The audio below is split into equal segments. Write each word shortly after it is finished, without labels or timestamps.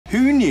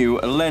Who knew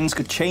a lens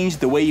could change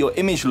the way your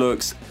image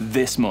looks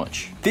this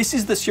much? This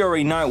is the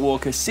Sirui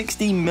Nightwalker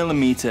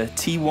 16mm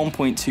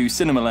t1.2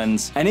 cinema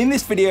lens, and in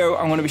this video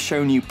I'm going to be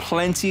showing you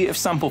plenty of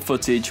sample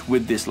footage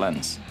with this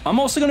lens. I'm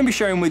also going to be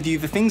sharing with you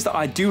the things that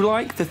I do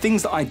like, the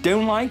things that I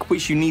don't like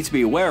which you need to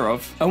be aware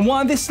of, and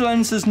why this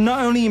lens has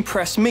not only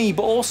impressed me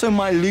but also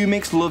my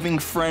Lumix loving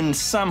friend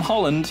Sam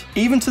Holland,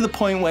 even to the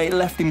point where it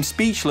left him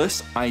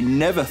speechless. I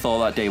never thought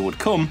that day would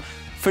come,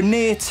 for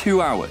near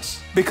 2 hours.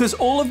 Because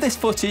all of this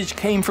footage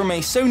came from a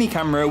Sony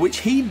camera which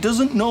he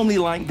doesn't normally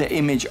like the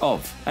image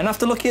of. And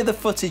after looking at the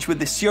footage with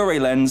the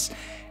Sirui lens,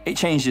 it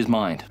changed his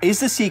mind.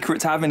 Is the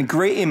secret to having a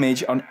great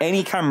image on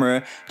any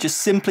camera just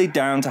simply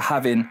down to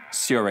having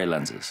Sirui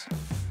lenses?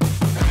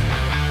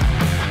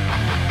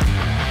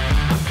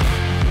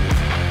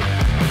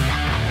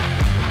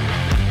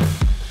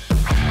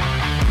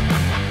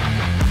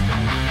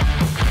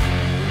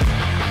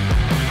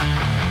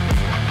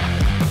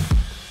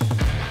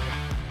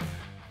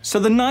 So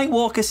the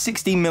Nightwalker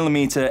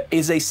 16mm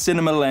is a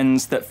cinema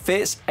lens that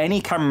fits any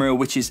camera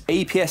which is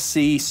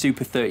APS-C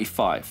Super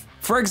 35.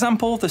 For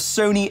example, the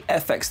Sony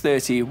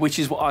FX30, which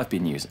is what I've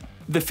been using.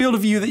 The field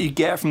of view that you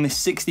get from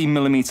this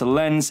 16mm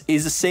lens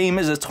is the same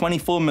as a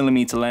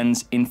 24mm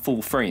lens in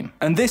full frame.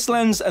 And this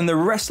lens and the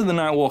rest of the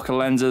Nightwalker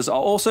lenses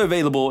are also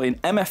available in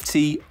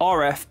MFT,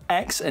 RF,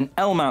 X and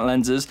L mount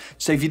lenses,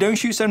 so if you don't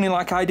shoot Sony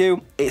like I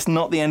do, it's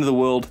not the end of the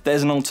world,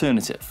 there's an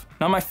alternative.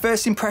 Now my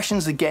first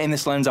impressions of getting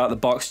this lens out of the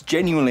box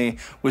genuinely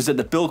was that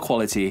the build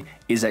quality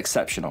is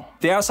exceptional.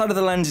 The outside of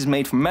the lens is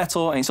made from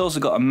metal and it's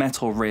also got a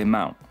metal rear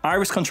mount.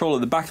 Iris control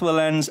at the back of the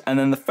lens and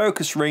then the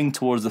focus ring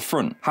towards the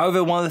front.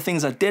 However, one of the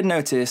things I did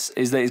notice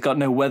is that it's got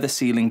no weather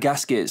sealing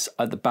gaskets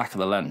at the back of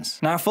the lens.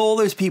 Now for all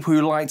those people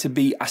who like to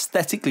be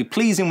aesthetically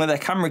pleasing with their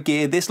camera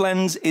gear, this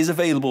lens is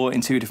available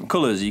in two different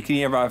colours. You can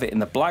either have it in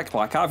the black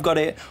like I've got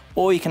it,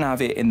 or you can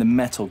have it in the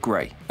metal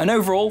grey. And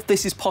overall,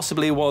 this is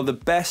possibly one of the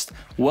best,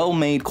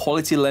 well-made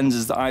quality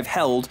lenses that I've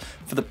held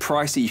for the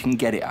price that you can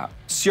get it at.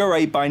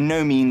 Sirui by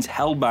no means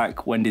held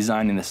back when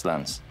designing this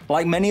lens.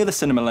 Like many other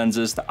cinema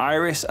lenses, the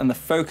iris and the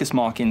focus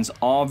markings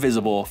are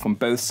visible from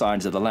both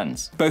sides of the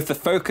lens. Both the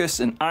focus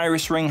and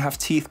iris ring have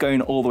teeth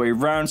going all the way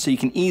around, so you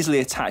can easily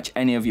attach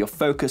any of your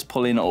focus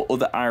pull-in or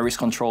other iris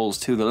controls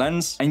to the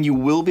lens, and you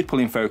will be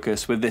pulling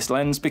focus with this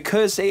lens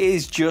because it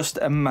is just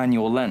a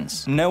manual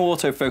lens. No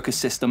autofocus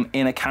system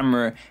in a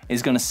camera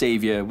is going to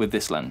save you with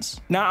this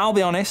lens. Now I'll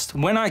be honest,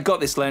 when I got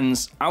this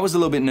lens, I was a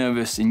little bit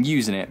nervous in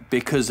using it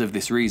because of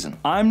this reason.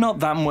 I'm not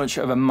that much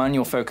of a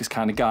manual focus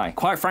kind of guy.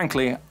 Quite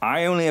frankly,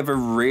 I only ever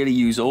really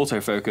use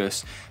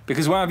autofocus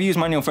because when I've used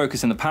manual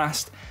focus in the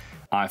past,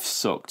 I've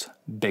sucked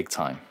big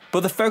time.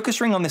 But the focus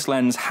ring on this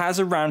lens has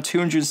around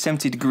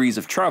 270 degrees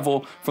of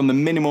travel from the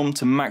minimum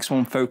to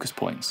maximum focus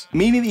points,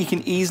 meaning that you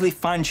can easily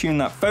fine tune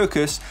that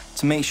focus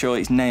to make sure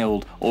it's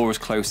nailed or as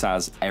close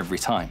as every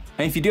time.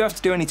 And if you do have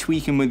to do any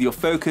tweaking with your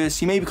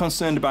focus, you may be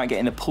concerned about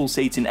getting the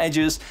pulsating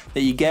edges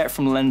that you get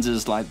from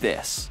lenses like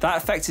this. That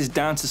effect is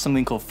down to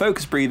something called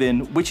focus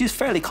breathing, which is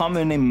fairly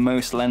common in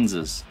most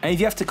lenses. And if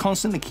you have to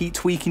constantly keep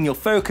tweaking your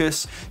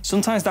focus,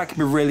 sometimes that can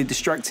be really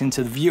distracting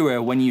to the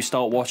viewer when you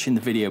start watching the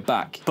video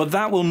back. But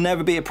that will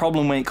never be a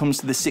problem when it comes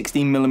to the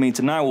 16mm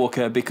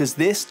Nightwalker because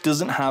this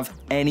doesn't have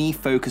any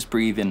focus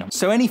breathing.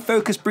 So any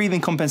focus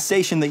breathing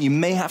compensation that you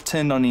may have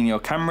turned on in your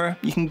camera,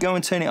 you can go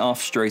and turn it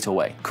off straight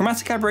away.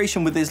 Chromatic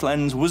aberration with this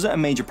lens wasn't a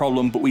major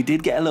problem, but we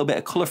did get a little bit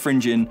of color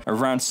fringing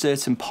around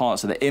certain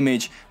parts of the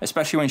image,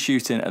 especially when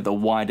shooting at the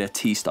wider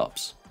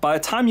T-stops. By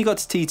the time you got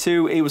to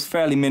T2, it was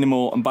fairly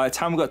minimal, and by the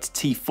time we got to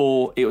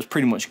T4, it was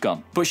pretty much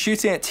gone. But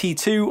shooting at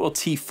T2 or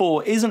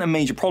T4 isn't a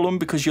major problem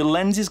because your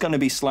lens is going to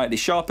be slightly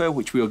sharper,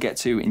 which we'll get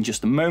to in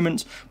just a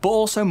moment, but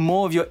also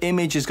more of your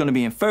image is going to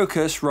be in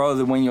focus rather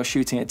than when you're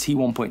shooting at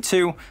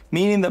T1.2,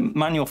 meaning that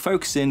manual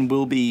focusing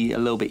will be a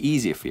little bit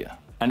easier for you.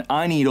 And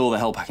I need all the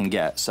help I can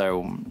get,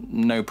 so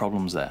no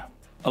problems there.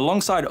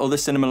 Alongside other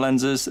cinema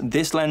lenses,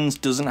 this lens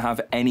doesn't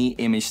have any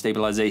image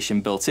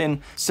stabilization built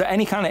in, so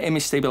any kind of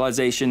image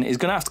stabilization is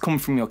going to have to come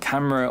from your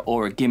camera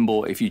or a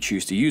gimbal if you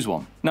choose to use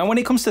one. Now when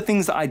it comes to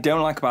things that I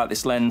don't like about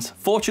this lens,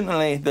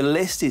 fortunately the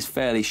list is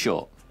fairly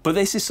short. But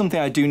this is something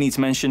I do need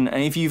to mention,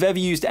 and if you've ever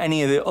used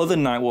any of the other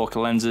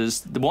Nightwalker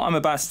lenses, what I'm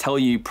about to tell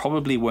you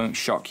probably won't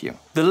shock you.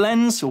 The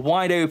lens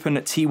wide open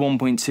at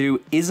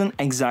T1.2 isn't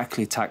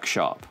exactly tack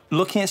sharp.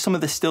 Looking at some of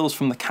the stills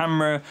from the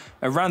camera,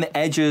 around the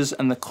edges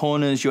and the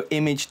corners, your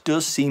image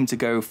does seem to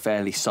go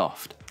fairly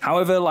soft.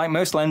 However, like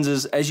most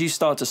lenses, as you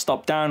start to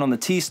stop down on the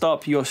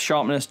T-stop, your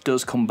sharpness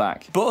does come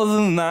back. But other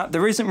than that,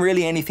 there isn't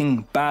really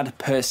anything bad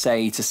per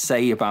se to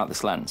say about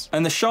this lens.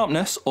 And the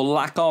sharpness, or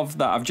lack of,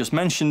 that I've just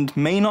mentioned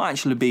may not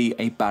actually be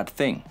a bad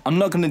thing. I'm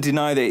not going to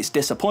deny that it's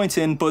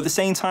disappointing, but at the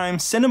same time,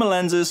 cinema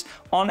lenses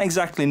aren't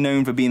exactly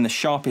known for being the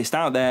sharpest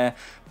out there,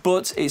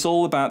 but it's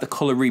all about the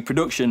color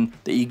reproduction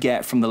that you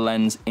get from the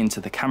lens into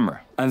the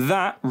camera. And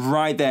that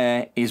right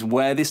there is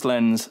where this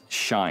lens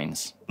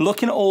shines.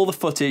 Looking at all the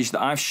footage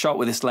that I've shot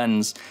with this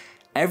lens,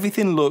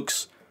 everything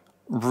looks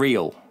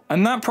real.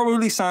 And that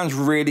probably sounds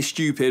really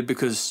stupid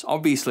because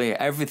obviously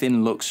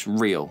everything looks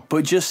real,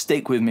 but just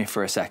stick with me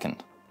for a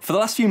second. For the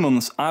last few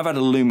months, I've had a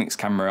Lumix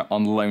camera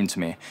on loan to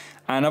me,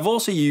 and I've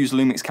also used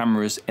Lumix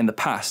cameras in the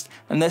past,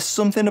 and there's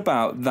something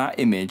about that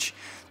image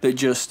that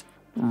just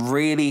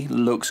really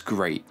looks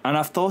great. And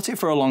I've thought it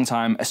for a long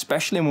time,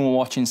 especially when we're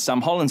watching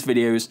Sam Holland's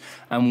videos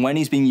and when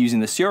he's been using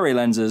the Sirui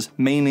lenses,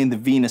 mainly the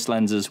Venus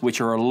lenses, which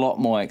are a lot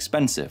more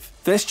expensive.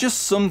 There's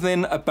just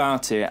something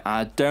about it,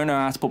 I don't know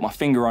how to put my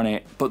finger on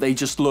it, but they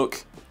just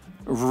look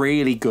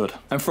really good.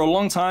 And for a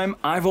long time,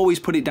 I've always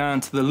put it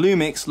down to the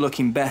Lumix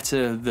looking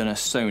better than a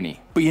Sony.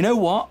 But you know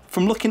what?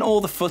 From looking at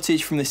all the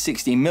footage from the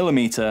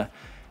 16mm,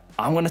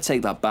 I'm gonna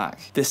take that back.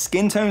 The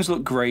skin tones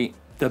look great,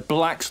 the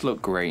blacks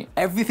look great,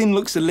 everything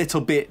looks a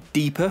little bit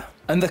deeper,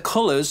 and the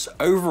colors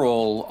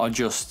overall are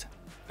just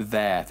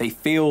there. They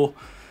feel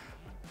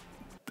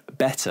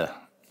better.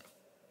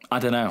 I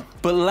don't know.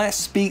 But let's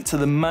speak to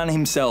the man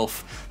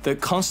himself that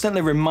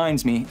constantly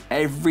reminds me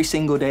every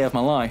single day of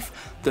my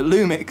life that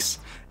Lumix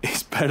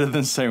is better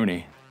than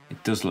Sony.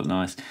 It does look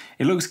nice.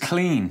 It looks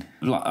clean.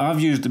 Like, I've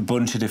used a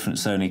bunch of different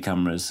Sony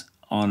cameras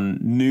on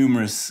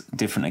numerous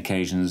different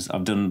occasions.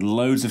 I've done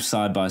loads of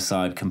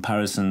side-by-side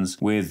comparisons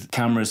with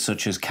cameras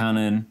such as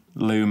Canon,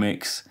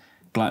 Lumix,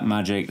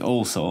 Blackmagic,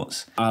 all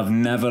sorts. I've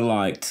never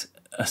liked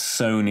a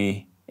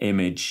Sony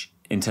image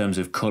in terms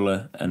of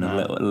colour and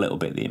a little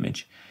bit of the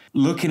image.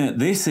 Looking at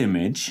this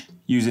image,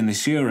 using the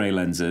Sirui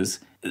lenses,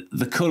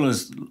 the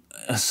colours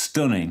are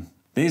stunning.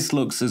 This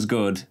looks as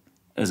good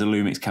as a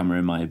Lumix camera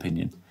in my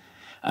opinion.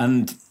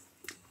 And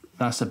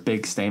that's a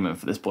big statement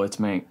for this boy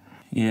to make.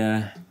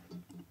 Yeah.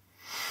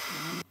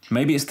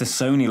 Maybe it's the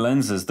Sony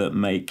lenses that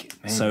make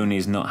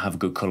Sonys not have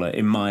good colour,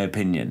 in my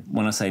opinion.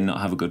 When I say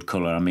not have a good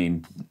colour, I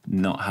mean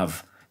not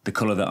have the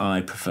colour that I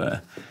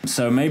prefer.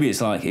 So maybe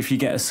it's like, if you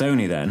get a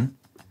Sony then,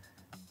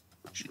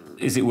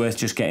 is it worth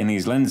just getting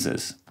these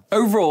lenses?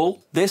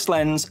 Overall, this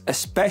lens,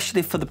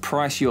 especially for the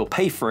price you'll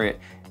pay for it,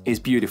 is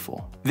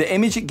beautiful. The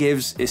image it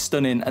gives is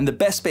stunning, and the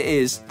best bit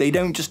is they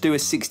don't just do a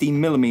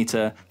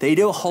 16mm, they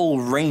do a whole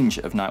range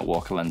of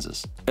Nightwalker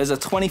lenses. There's a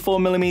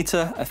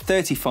 24mm, a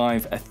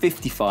 35, a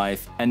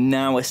 55, and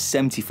now a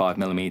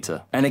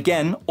 75mm. And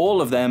again,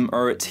 all of them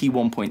are at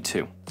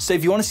T1.2. So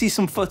if you want to see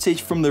some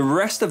footage from the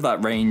rest of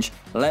that range,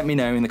 let me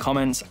know in the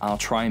comments. I'll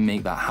try and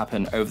make that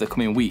happen over the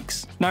coming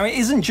weeks. Now, it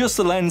isn't just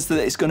the lens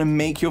that is going to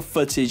make your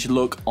footage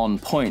look on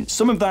point.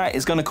 Some of that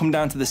is going to come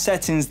down to the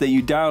settings that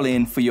you dial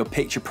in for your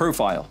picture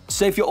profile.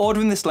 So if you're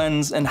ordering this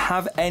lens and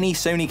have any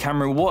Sony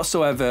camera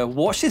whatsoever,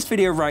 watch this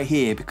video right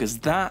here because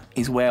that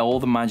is where all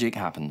the magic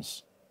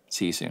happens.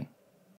 See you soon.